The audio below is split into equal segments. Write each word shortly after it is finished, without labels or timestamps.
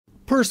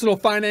Personal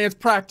finance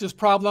practice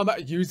problem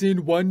using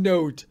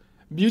OneNote.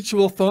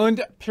 Mutual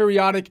fund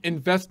periodic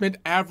investment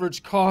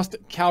average cost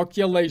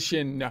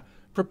calculation.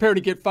 Prepare to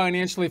get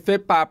financially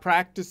fit by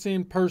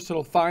practicing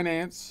personal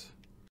finance.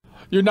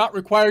 You're not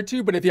required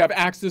to, but if you have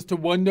access to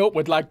OneNote,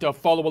 would like to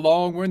follow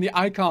along, we're in the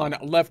icon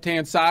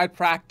left-hand side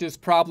practice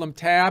problem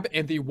tab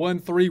in the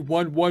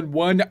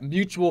 13111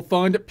 mutual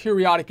fund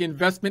periodic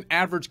investment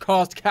average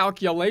cost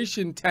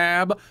calculation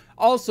tab.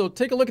 Also,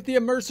 take a look at the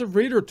immersive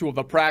reader tool.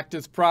 The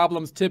practice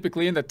problems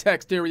typically in the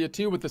text area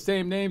too, with the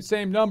same name,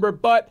 same number,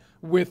 but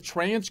with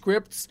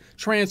transcripts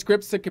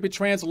that can be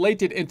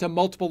translated into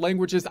multiple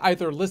languages,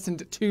 either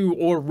listened to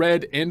or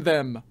read in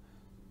them.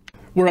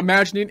 We're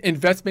imagining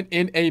investment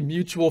in a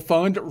mutual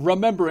fund,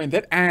 remembering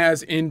that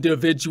as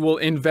individual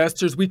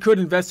investors, we could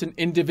invest in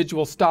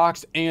individual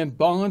stocks and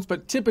bonds,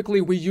 but typically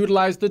we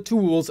utilize the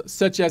tools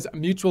such as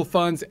mutual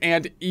funds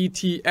and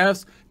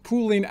ETFs,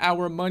 pooling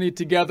our money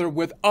together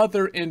with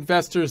other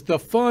investors. The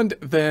fund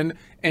then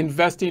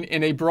investing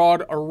in a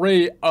broad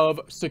array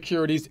of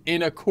securities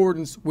in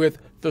accordance with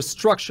the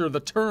structure, the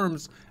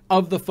terms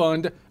of the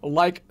fund,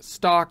 like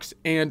stocks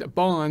and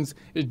bonds,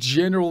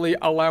 generally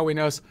allowing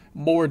us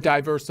more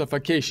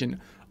diversification.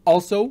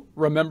 Also,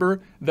 remember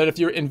that if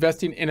you're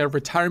investing in a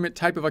retirement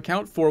type of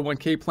account,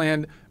 401k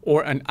plan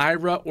or an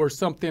IRA or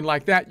something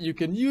like that, you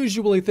can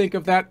usually think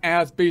of that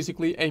as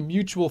basically a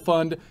mutual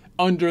fund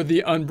under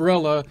the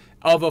umbrella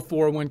of a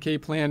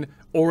 401k plan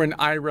or an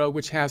IRA,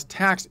 which has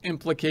tax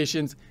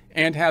implications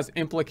and has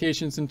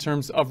implications in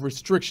terms of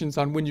restrictions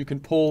on when you can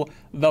pull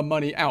the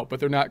money out, but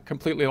they're not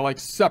completely like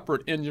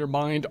separate in your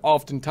mind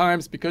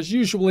oftentimes, because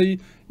usually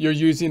you're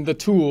using the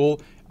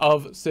tool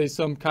of, say,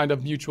 some kind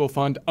of mutual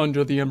fund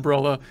under the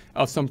umbrella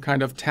of some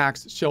kind of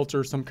tax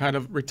shelter, some kind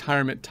of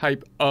retirement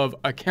type of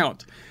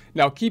account.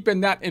 Now, keeping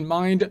that in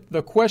mind,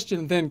 the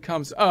question then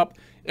comes up,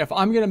 if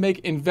I'm going to make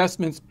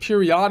investments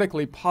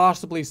periodically,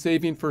 possibly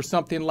saving for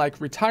something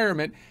like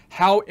retirement,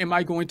 how am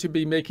I going to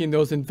be making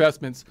those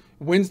investments?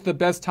 When's the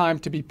best time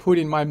to be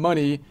putting my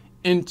money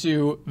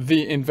into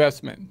the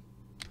investment?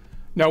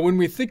 Now, when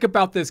we think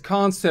about this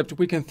concept,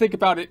 we can think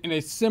about it in a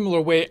similar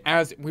way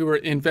as we were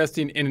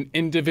investing in an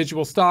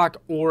individual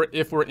stock or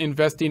if we're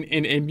investing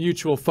in a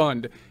mutual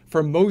fund.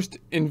 For most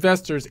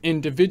investors,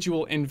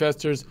 individual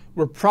investors,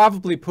 we're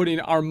probably putting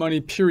our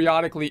money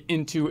periodically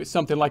into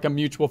something like a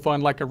mutual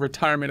fund, like a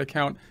retirement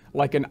account,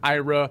 like an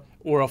IRA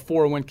or a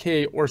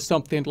 401k or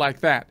something like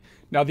that.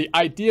 Now, the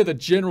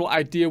general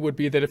idea would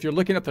be that if you're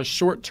looking at the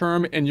short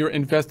term and you're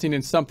investing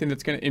in something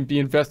that's going to be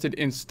invested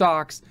in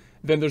stocks,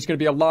 then there's going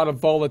to be a lot of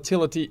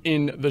volatility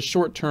in the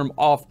short term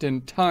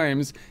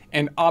oftentimes.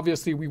 And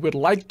obviously, we would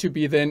like to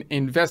be then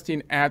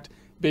investing at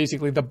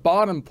basically the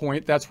bottom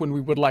point. That's when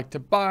we would like to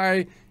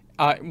buy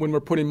when we're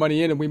putting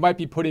money in, and we might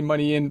be putting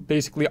money in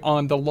basically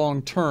on the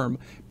long term.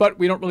 But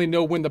we don't really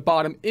know when the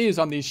bottom is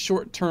on these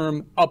short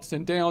term ups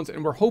and downs.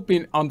 And we're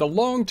hoping on the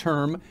long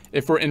term,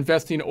 if we're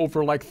investing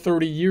over like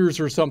 30 years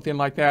or something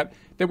like that,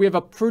 that we have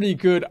a pretty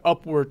good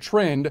upward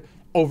trend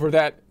over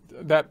that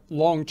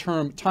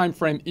long-term time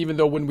frame, even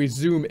though when we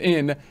zoom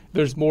in,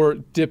 there's more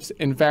dips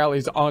and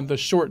valleys on the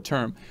short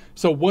term.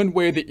 So one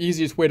way, the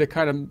easiest way to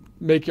kind of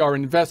make our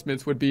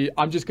investments would be,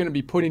 I'm just going to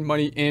be putting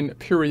money in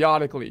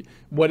periodically,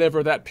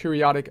 whatever that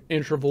periodic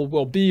interval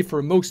will be.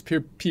 For most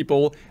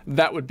people,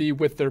 that would be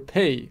with their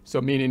pay.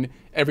 So meaning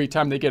every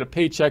time they get a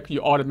paycheck,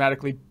 you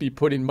automatically be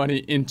putting money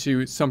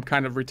into some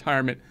kind of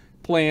retirement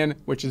plan,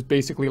 which is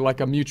basically like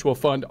a mutual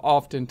fund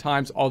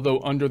oftentimes,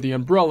 although under the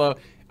umbrella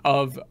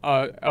of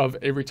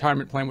a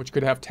retirement plan, which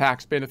could have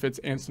tax benefits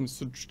and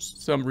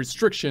some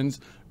restrictions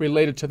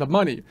related to the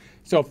money.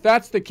 So if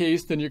that's the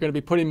case, then you're going to be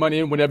putting money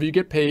in whenever you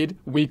get paid,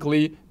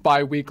 weekly,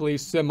 bi-weekly,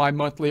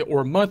 semi-monthly,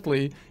 or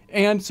monthly.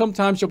 And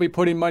sometimes you'll be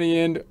putting money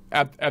in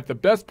at the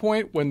best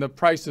point when the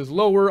price is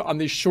lower on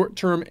these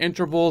short-term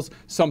intervals,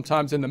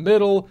 sometimes in the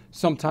middle,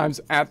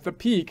 sometimes at the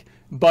peak.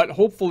 But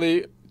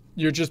hopefully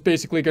you're just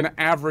basically going to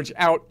average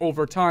out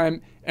over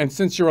time. And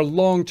since you're a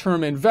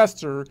long-term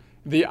investor,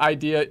 the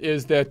idea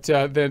is that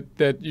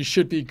that you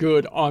should be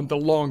good on the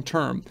long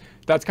term.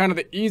 That's kind of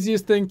the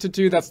easiest thing to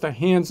do. That's the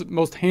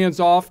most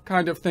hands-off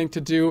kind of thing to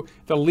do,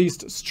 the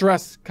least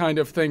stress kind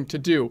of thing to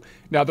do.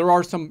 Now, there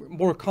are some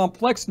more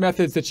complex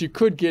methods that you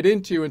could get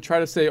into and try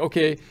to say,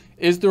 okay,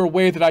 is there a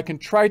way that I can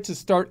try to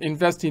start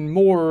investing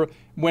more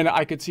when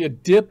I could see a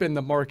dip in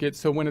the market?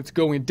 So when it's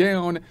going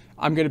down,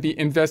 I'm going to be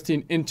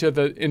investing into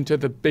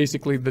the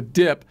basically the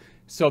dip,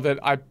 so that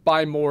I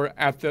buy more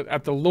at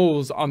the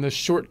lows on the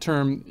short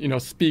term,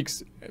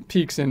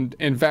 peaks and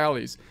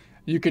valleys.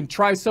 You can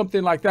try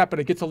something like that, but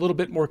it gets a little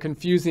bit more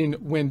confusing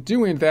when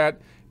doing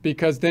that,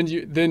 because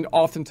then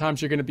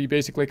oftentimes you're going to be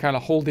basically kind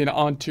of holding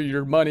on to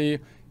your money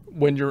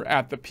when you're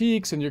at the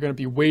peaks, and you're going to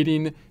be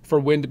waiting for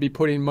when to be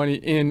putting money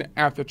in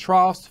at the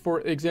troughs,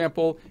 for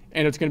example,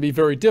 and it's going to be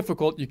very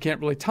difficult. You can't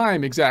really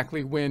time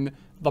exactly when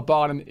the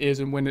bottom is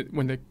and when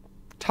the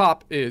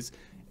top is.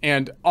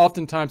 And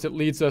oftentimes it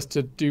leads us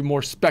to do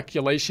more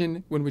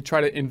speculation when we try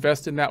to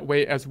invest in that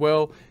way as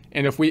well.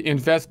 And if we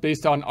invest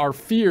based on our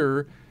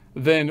fear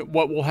then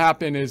what will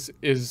happen is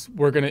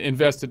we're going to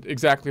invest at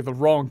exactly the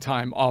wrong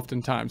time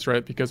oftentimes,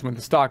 right? Because when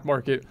the stock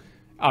market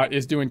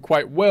is doing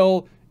quite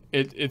well,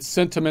 its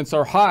sentiments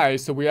are high,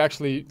 so we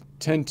actually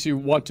tend to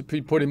want to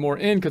be putting more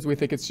in because we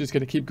think it's just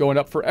going to keep going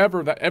up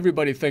forever. That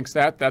everybody thinks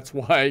that. That's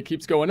why it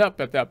keeps going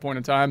up at that point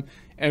in time.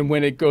 And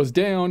when it goes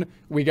down,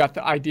 we got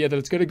the idea that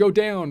it's going to go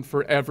down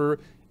forever.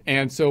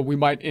 And so we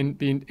might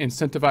be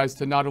incentivized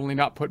to not only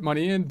not put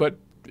money in, but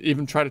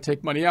even try to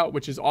take money out,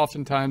 which is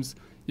oftentimes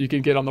you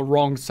can get on the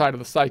wrong side of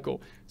the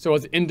cycle. So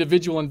as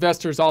individual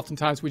investors,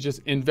 oftentimes we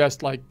just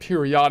invest like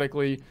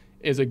periodically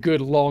is a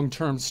good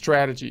long-term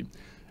strategy.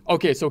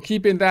 Okay, so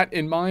keeping that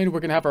in mind, we're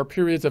going to have our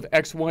periods of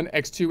X1,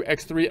 X2,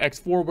 X3,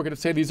 X4. We're going to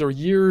say these are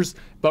years,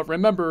 but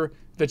remember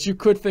that you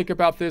could think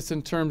about this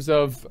in terms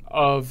of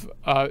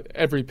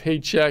every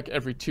paycheck,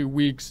 every 2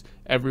 weeks,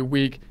 every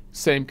week,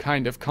 same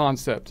kind of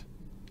concept.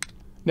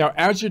 Now,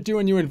 as you're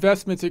doing your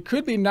investments, it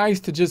could be nice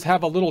to just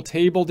have a little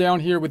table down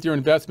here with your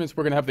investments.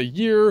 We're going to have the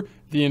year,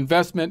 the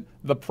investment,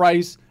 the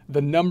price,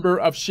 the number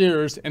of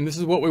shares, and this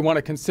is what we want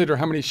to consider,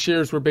 how many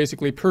shares we're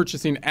basically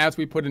purchasing as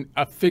we put in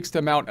a fixed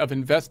amount of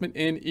investment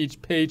in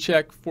each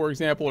paycheck, for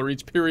example, or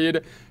each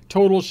period.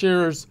 Total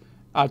shares,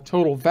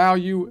 total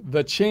value,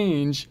 the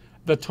change,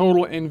 the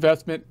total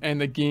investment, and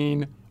the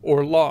gain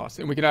or loss.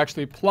 And we can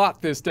actually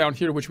plot this down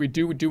here, which we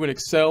do in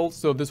Excel.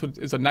 So this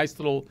is a nice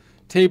little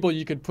table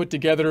you could put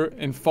together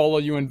and follow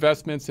your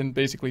investments and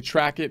basically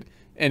track it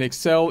in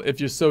Excel if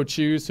you so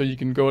choose. So you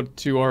can go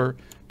to our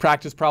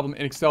practice problem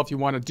in Excel if you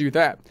want to do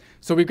that.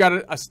 So we've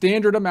got a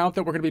standard amount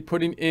that we're going to be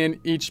putting in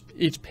each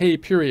pay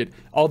period.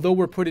 Although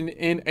we're putting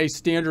in a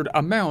standard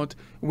amount,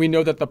 we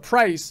know that the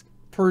price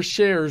per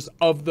shares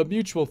of the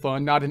mutual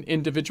fund, not an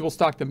individual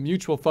stock, the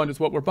mutual fund is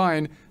what we're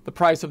buying, the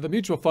price of the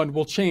mutual fund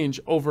will change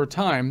over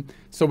time.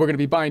 So we're going to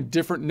be buying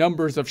different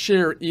numbers of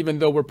share even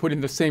though we're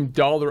putting the same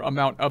dollar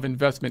amount of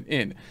investment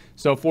in.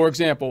 So for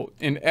example,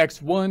 in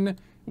X1,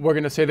 we're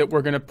going to say that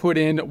we're going to put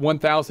in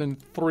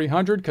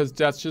 1,300 because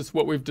that's just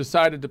what we've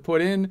decided to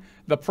put in.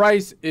 The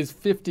price is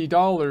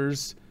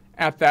 $50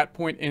 at that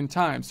point in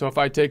time. So if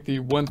I take the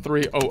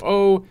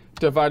 1,300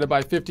 divided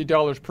by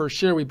 $50 per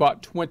share, we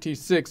bought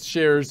 26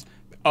 shares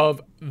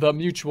of the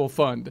mutual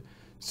fund.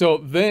 So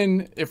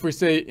then if we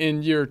say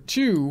in year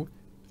 2,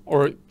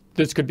 or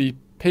this could be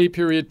pay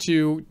period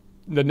 2,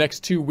 the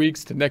next 2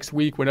 weeks to next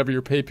week, whenever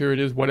your pay period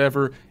is,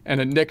 whatever, and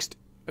a next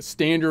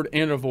standard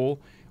interval,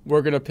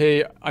 we're going to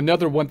pay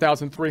another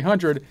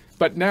 1,300,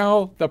 but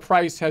now the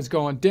price has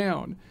gone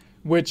down,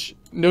 which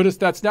notice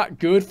that's not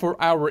good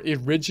for our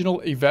original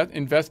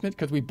investment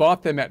because we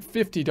bought them at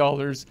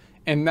 $50,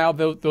 and now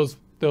those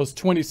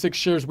 26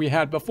 shares we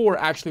had before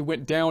actually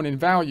went down in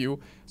value.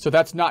 So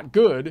that's not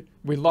good.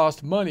 We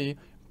lost money.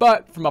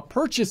 But from a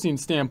purchasing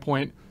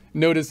standpoint,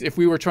 notice if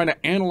we were trying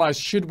to analyze,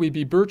 should we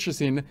be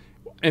purchasing,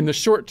 in the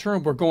short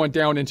term, we're going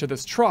down into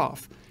this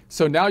trough.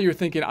 So now you're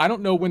thinking, I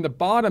don't know when the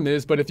bottom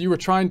is, but if you were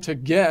trying to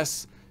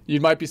guess,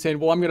 you might be saying,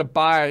 well, I'm going to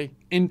buy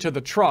into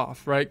the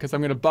trough, right? Because I'm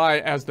going to buy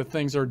as the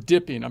things are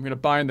dipping. I'm going to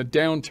buy in the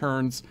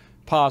downturns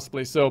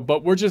possibly. So,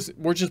 but we're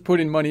just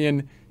putting money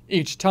in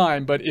each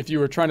time. But if you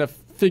were trying to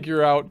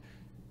figure out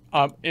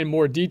in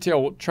more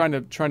detail, trying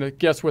to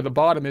guess where the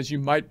bottom is, you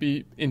might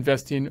be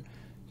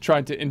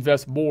trying to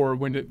invest more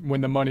when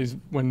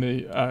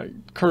the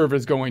curve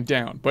is going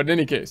down. But in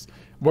any case,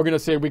 we're going to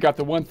say we got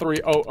the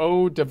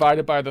 1,300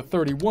 divided by the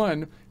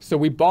 31. So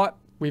we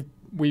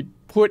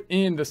put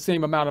in the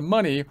same amount of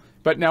money,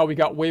 but now we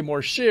got way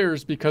more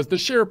shares because the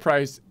share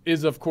price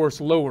is of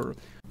course lower.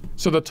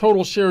 So the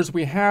total shares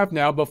we have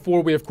now,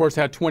 before we of course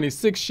had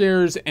 26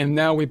 shares, and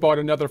now we bought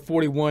another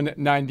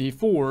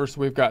 41.94.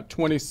 So we've got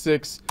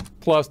 26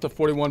 plus the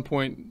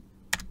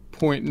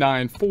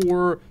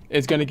 41.94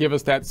 is going to give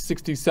us that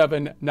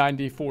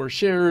 67.94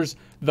 shares.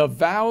 The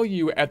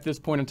value at this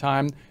point in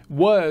time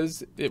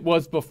was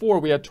before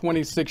we had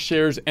 26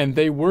 shares and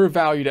they were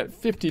valued at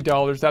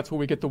 $50. That's where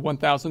we get the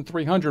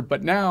 1,300.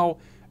 But now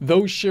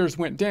those shares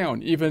went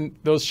down. Even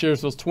those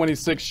shares, those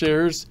 26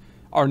 shares,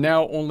 are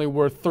now only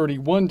worth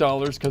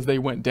 $31 because they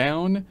went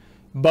down,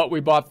 but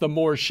we bought the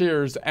more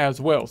shares as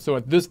well. So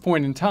at this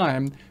point in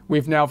time,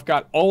 we've now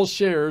got all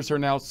shares are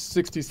now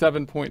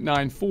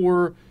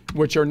 67.94,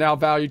 which are now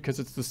valued because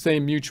it's the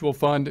same mutual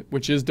fund,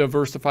 which is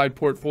diversified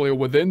portfolio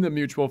within the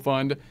mutual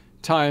fund,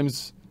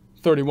 times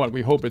 31.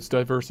 We hope it's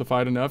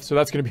diversified enough. So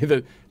that's going to be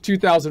the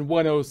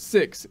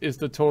 2,106 is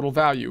the total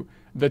value.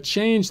 The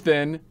change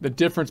then, the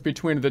difference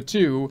between the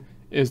two,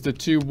 is the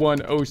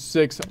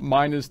 2,106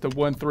 minus the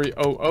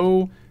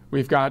 1,300.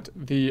 We've got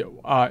the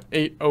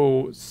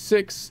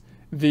 806.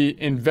 The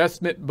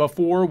investment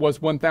before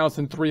was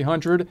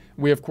 1,300.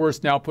 We of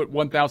course now put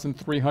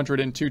 1,300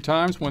 in 2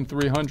 times,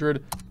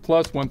 1,300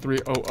 plus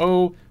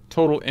 1,300.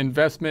 Total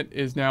investment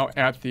is now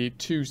at the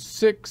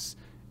 26,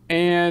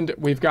 and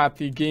we've got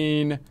the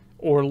gain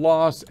or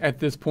loss at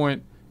this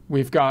point.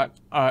 We've got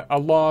a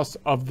loss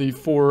of the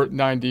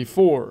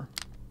 494.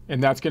 And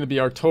that's going to be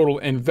our total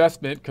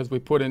investment because we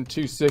put in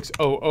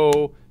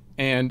 2,600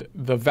 and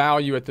the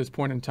value at this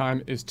point in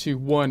time is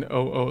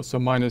 2,100. So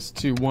minus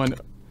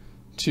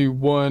to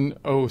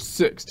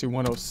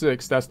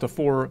 106, that's the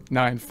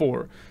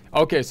 494.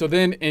 Okay, so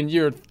then in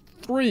year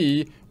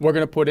 3, we're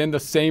going to put in the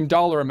same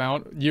dollar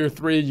amount. Year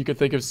 3, you could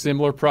think of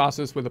similar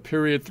process with a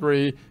period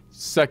 3,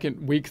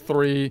 second week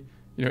 3,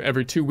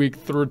 every 2 week,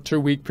 third 2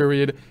 week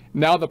period.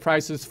 Now the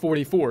price is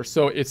 44.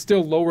 So it's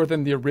still lower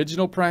than the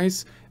original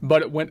price,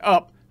 but it went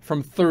up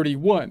from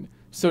 31.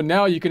 So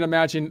now you can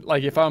imagine,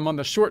 like if I'm on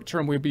the short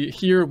term, we'd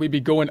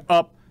be going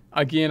up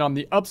again on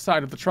the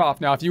upside of the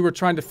trough. Now, if you were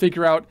trying to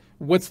figure out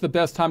what's the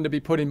best time to be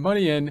putting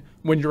money in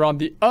when you're on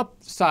the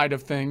upside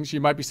of things,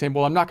 you might be saying,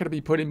 well, I'm not going to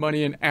be putting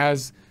money in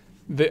as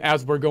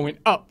we're going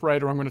up,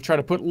 right? Or I'm going to try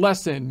to put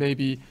less in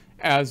maybe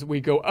as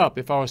we go up,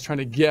 if I was trying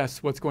to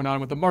guess what's going on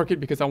with the market,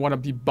 because I want to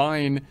be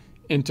buying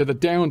into the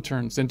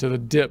downturns, into the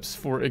dips,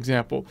 for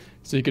example.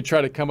 So you could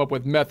try to come up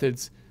with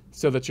methods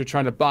so that you're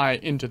trying to buy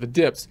into the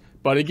dips.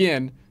 But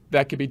again,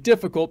 that could be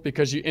difficult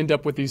because you end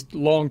up with these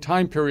long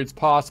time periods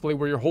possibly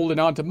where you're holding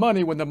on to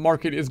money when the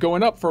market is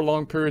going up for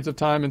long periods of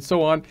time and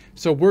so on.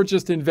 So we're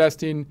just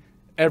investing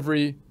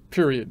every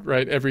period,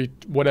 right? Every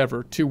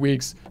whatever, 2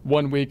 weeks,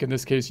 1 week, in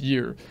this case,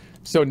 year.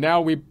 So now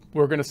we're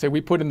going to say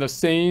we put in the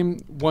same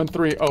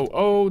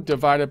 1300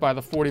 divided by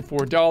the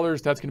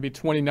 $44. That's going to be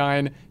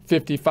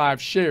 29.55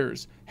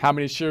 shares. How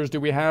many shares do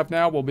we have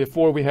now? Well,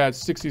 before we had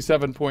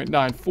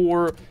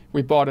 67.94.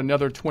 We bought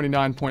another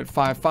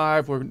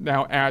 29.55. We're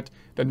now at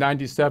the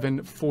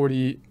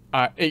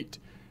 97.48.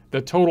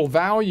 The total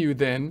value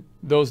then,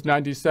 those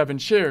 97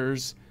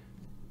 shares,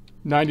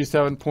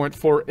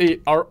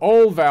 97.48, are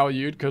all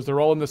valued, because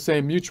they're all in the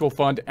same mutual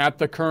fund, at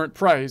the current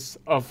price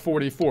of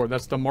 44.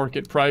 That's the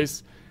market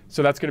price.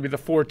 So that's going to be the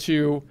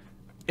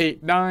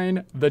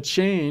 4289. The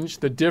change,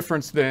 the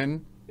difference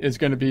then, is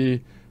going to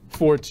be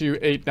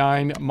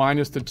 4289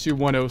 minus the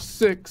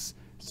 2106.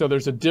 So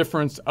there's a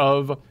difference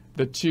of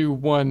the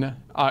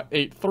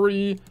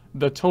 2183.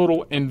 The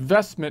total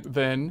investment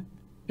then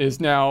is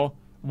now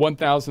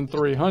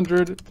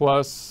 1,300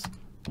 plus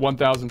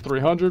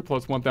 1,300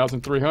 plus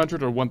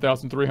 1,300, or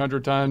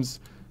 1,300 times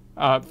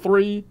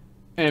 3.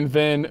 And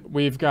then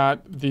we've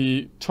got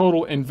the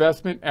total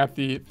investment at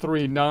the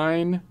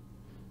 39.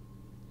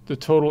 The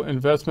total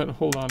investment,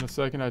 hold on a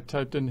second, I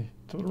typed in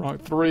the wrong,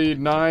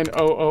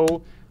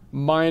 3900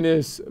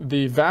 minus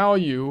the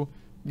value,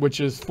 which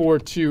is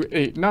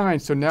 4289.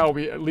 So now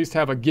we at least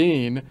have a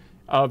gain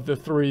of the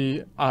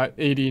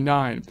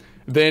 389.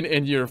 Then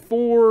in year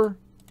 4,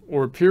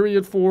 or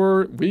period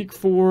 4, week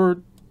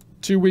 4,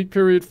 2 week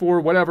period 4,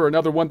 whatever,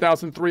 another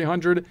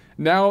 1,300.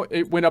 Now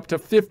it went up to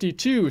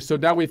 52. So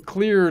now we've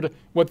cleared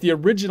what the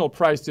original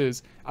price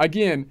is.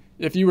 Again,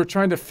 if you were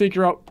trying to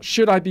figure out,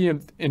 should I be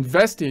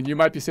investing, you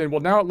might be saying,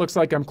 well, now it looks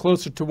like I'm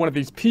closer to one of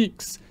these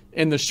peaks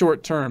in the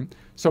short term.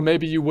 So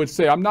maybe you would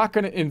say, I'm not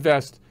going to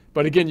invest.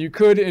 But again, you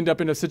could end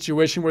up in a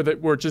situation where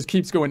it just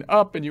keeps going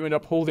up, and you end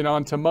up holding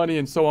on to money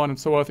and so on and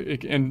so on,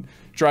 and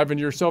driving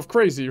yourself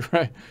crazy,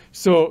 right?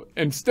 So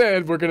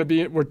instead, we're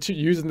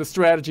using the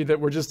strategy that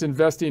we're just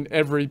investing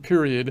every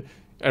period,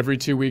 every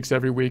 2 weeks,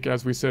 every week,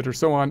 as we said, or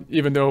so on.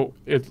 Even though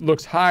it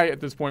looks high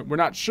at this point, we're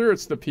not sure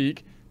it's the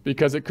peak,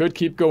 because it could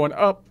keep going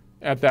up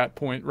at that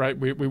point, right?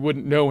 We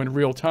wouldn't know in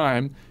real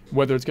time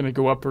whether it's going to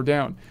go up or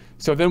down.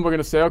 So then we're going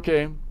to say,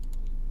 okay,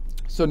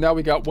 so now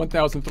we got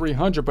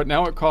 1,300, but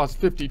now it costs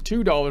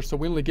 $52, so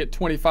we only get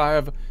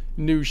 25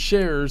 new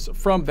shares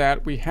from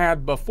that. We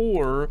had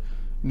before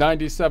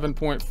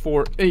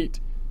 97.48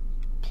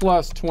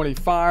 plus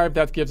 25,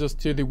 that gives us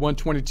to the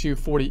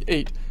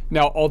 122.48.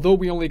 Now, although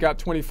we only got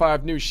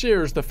 25 new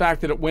shares, the fact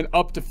that it went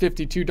up to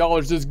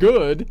 $52 is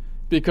good,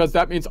 because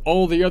that means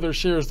all the other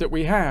shares that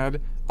we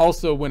had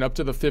also went up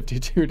to the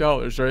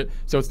 $52, right?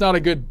 So it's not a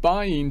good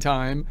buying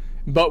time,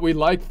 but we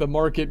like the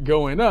market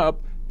going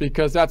up,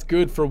 because that's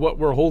good for what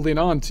we're holding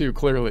on to,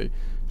 clearly.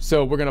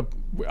 So we're gonna,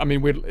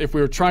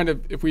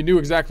 if we knew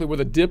exactly where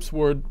the dips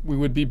were, we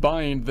would be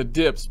buying the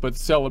dips, but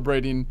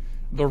celebrating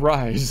the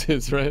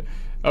rises, right?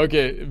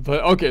 Okay,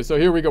 so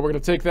here we go. We're gonna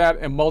take that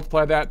and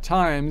multiply that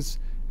times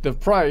the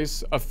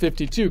price of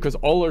 52, because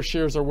all our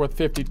shares are worth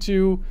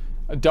 $52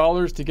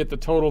 to get the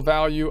total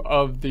value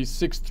of the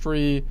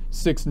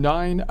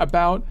 6369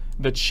 about.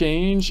 The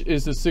change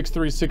is the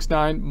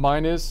 6369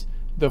 minus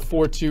the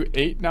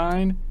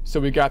 4289,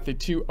 so we got the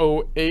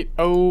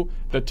 2080.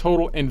 The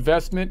total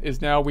investment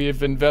is, now we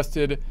have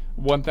invested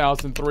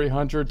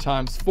 1,300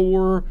 times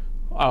 4,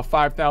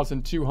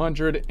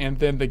 5,200, and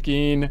then the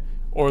gain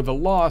or the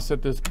loss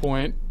at this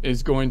point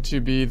is going to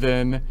be,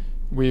 then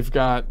we've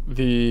got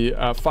the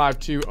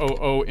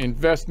 5200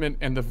 investment,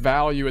 and the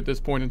value at this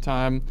point in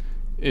time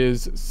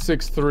is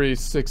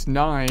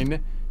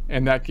 6369,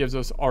 and that gives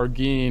us our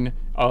gain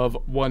of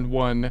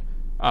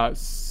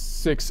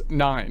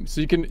 1169. So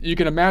you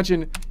can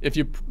imagine, if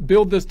you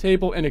build this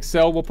table in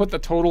Excel, we'll put the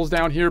totals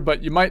down here,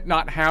 but you might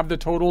not have the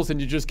totals, and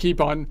you just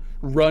keep on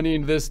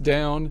running this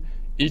down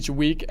each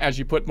week as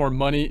you put more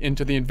money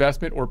into the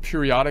investment, or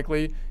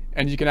periodically,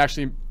 and you can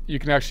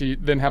actually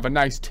then have a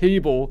nice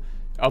table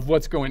of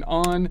what's going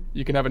on.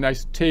 You can have a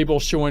nice table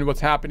showing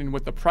what's happening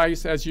with the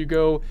price as you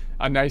go,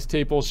 a nice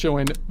table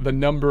showing the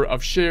number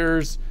of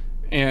shares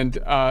and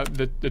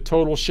the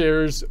total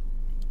shares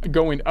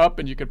going up,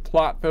 and you could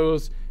plot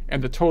those,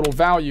 and the total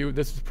value.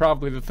 This is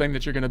probably the thing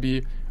that you're going to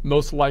be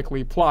most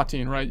likely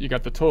plotting, right? You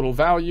got the total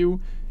value,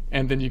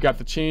 and then you got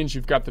the change.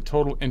 You've got the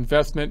total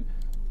investment,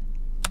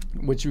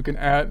 which you can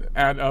add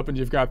up, and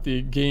you've got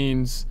the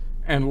gains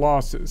and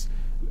losses.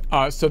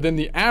 So then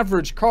the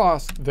average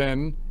cost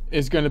then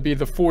is going to be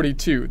the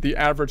 42. The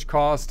average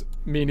cost,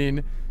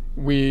 meaning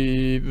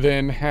we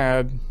then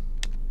had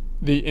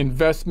the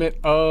investment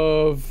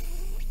of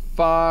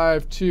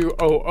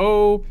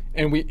 5200,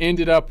 and we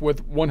ended up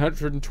with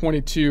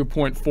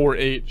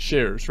 122.48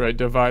 shares, right?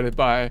 Divided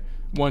by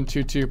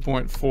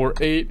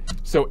 122.48.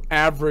 So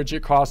average,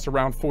 it costs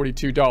around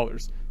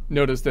 $42.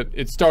 Notice that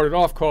it started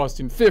off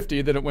costing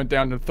 50, then it went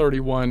down to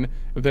 31,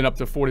 then up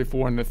to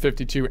 44, and the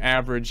 52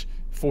 average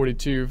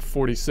 42,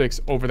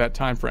 46 over that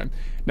time frame.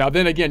 Now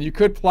then again, you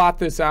could plot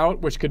this out,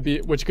 which could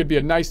be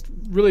a nice,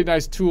 really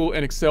nice tool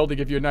in Excel to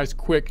give you a nice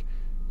quick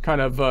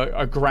kind of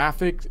a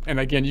graphic. And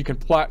again, you can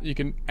plot, you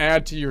can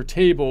add to your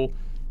table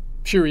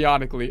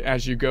periodically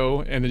as you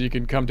go, and then you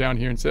can come down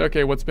here and say,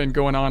 okay, what's been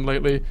going on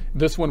lately?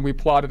 This one we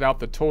plotted out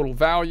the total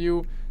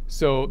value.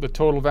 So the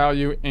total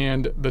value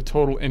and the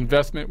total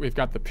investment. We've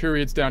got the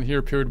periods down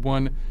here, period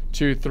 1,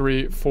 2,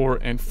 3, 4,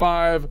 and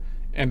 5.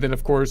 And then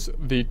of course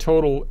the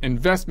total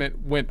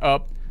investment went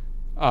up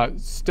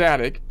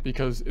static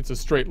because it's a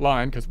straight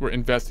line, because we're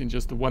investing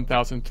just the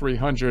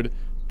 1,300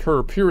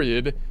 per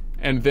period.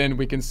 And then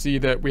we can see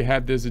that we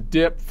had this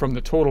dip from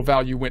the total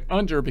value went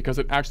under because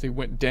it actually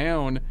went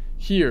down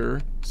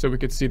here. So we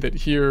could see that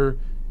here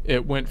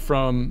it went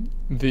from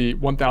the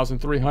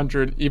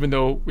 1,300, even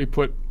though we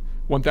put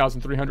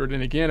 1,300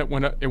 in again, it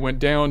went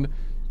down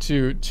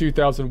to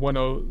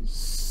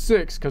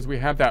 2,106 because we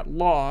had that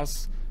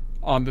loss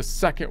on the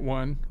second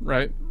one,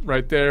 right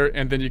there.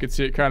 And then you can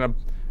see it kind of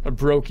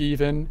broke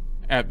even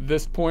at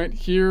this point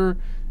here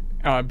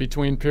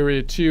between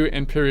period 2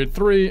 and period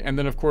 3. And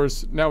then of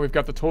course now we've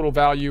got the total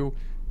value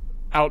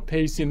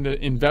outpacing the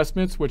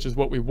investments, which is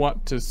what we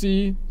want to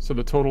see. So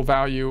the total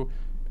value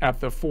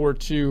at the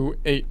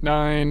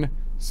 4,289,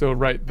 so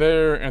right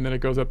there, and then it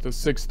goes up to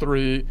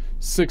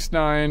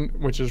 6,369,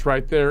 which is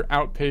right there,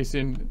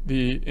 outpacing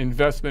the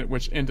investment,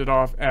 which ended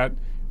off at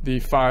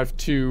the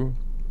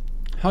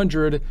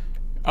 5,200,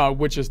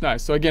 which is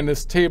nice. So again,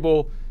 this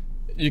table,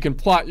 you can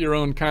plot your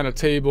own kind of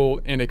table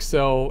in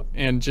Excel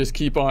and just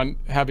keep on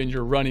having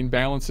your running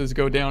balances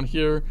go down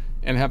here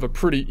and have a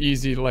pretty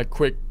easy, like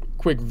quick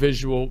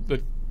visual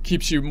that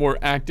keeps you more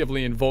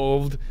actively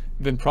involved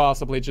than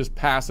possibly just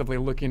passively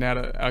looking at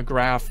a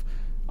graph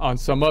on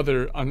some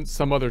other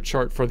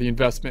chart for the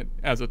investment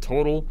as a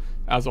total,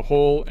 as a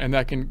whole. And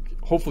that can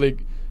hopefully,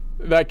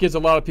 that gives a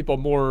lot of people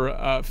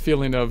more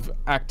feeling of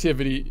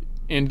activity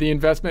in the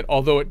investment,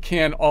 although it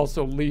can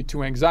also lead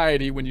to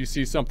anxiety when you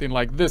see something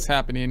like this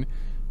happening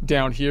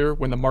down here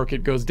when the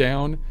market goes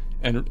down.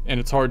 And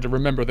it's hard to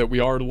remember that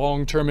we are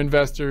long-term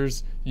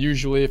investors,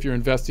 usually, if you're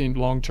investing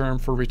long-term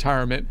for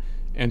retirement.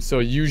 And so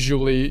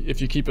usually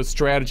if you keep a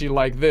strategy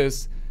like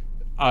this,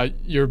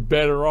 you're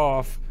better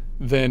off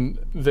than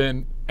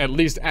at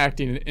least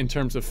acting in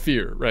terms of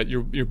fear, right?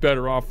 You're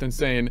better off than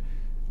saying,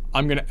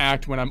 I'm going to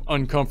act when I'm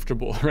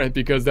uncomfortable, right?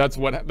 Because that's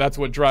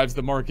what drives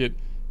the market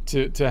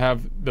to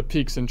have the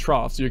peaks and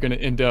troughs. You're going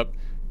to end up,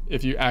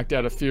 if you act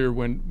out of fear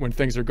when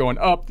things are going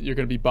up, you're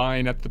going to be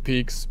buying at the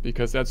peaks,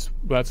 because that's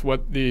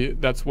what the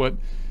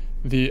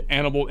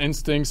animal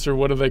instincts, or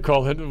what do they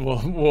call it,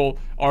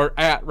 are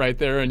at right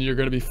there, and you're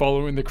going to be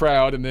following the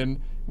crowd. And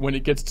then when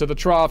it gets to the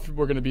trough,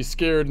 we're going to be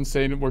scared and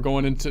saying we're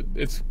going into,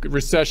 it's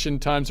recession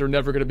times are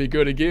never going to be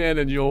good again,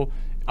 and you'll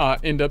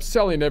end up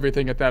selling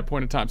everything at that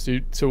point in time. So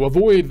to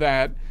avoid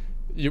that,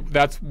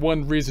 that's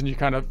one reason you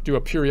kind of do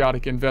a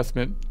periodic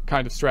investment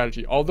kind of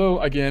strategy.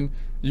 Although again,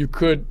 you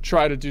could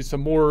try to do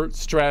some more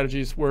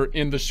strategies where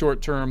in the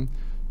short term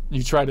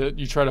you try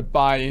to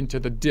buy into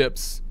the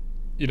dips,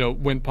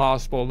 when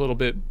possible,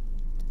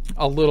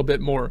 a little bit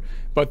more,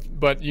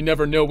 but you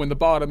never know when the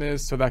bottom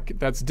is, so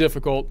that's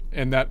difficult,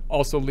 and that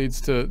also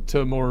leads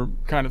to more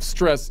kind of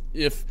stress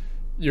if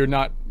you're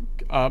not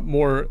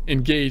more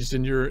engaged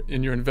in your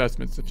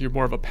investments. If you're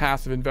more of a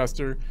passive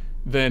investor,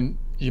 then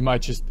you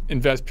might just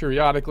invest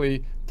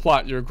periodically,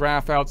 plot your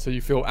graph out so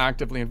you feel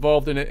actively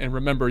involved in it. And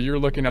remember, you're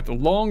looking at the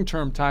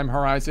long-term time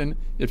horizon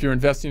if you're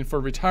investing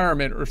for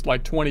retirement, or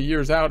like 20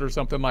 years out or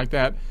something like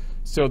that.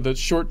 So the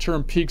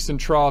short-term peaks and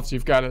troughs,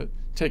 you've got to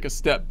take a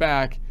step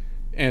back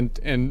and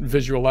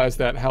visualize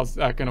that. How's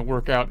that going to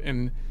work out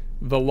in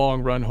the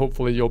long run?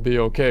 Hopefully you'll be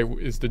okay,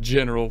 is the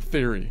general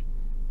theory.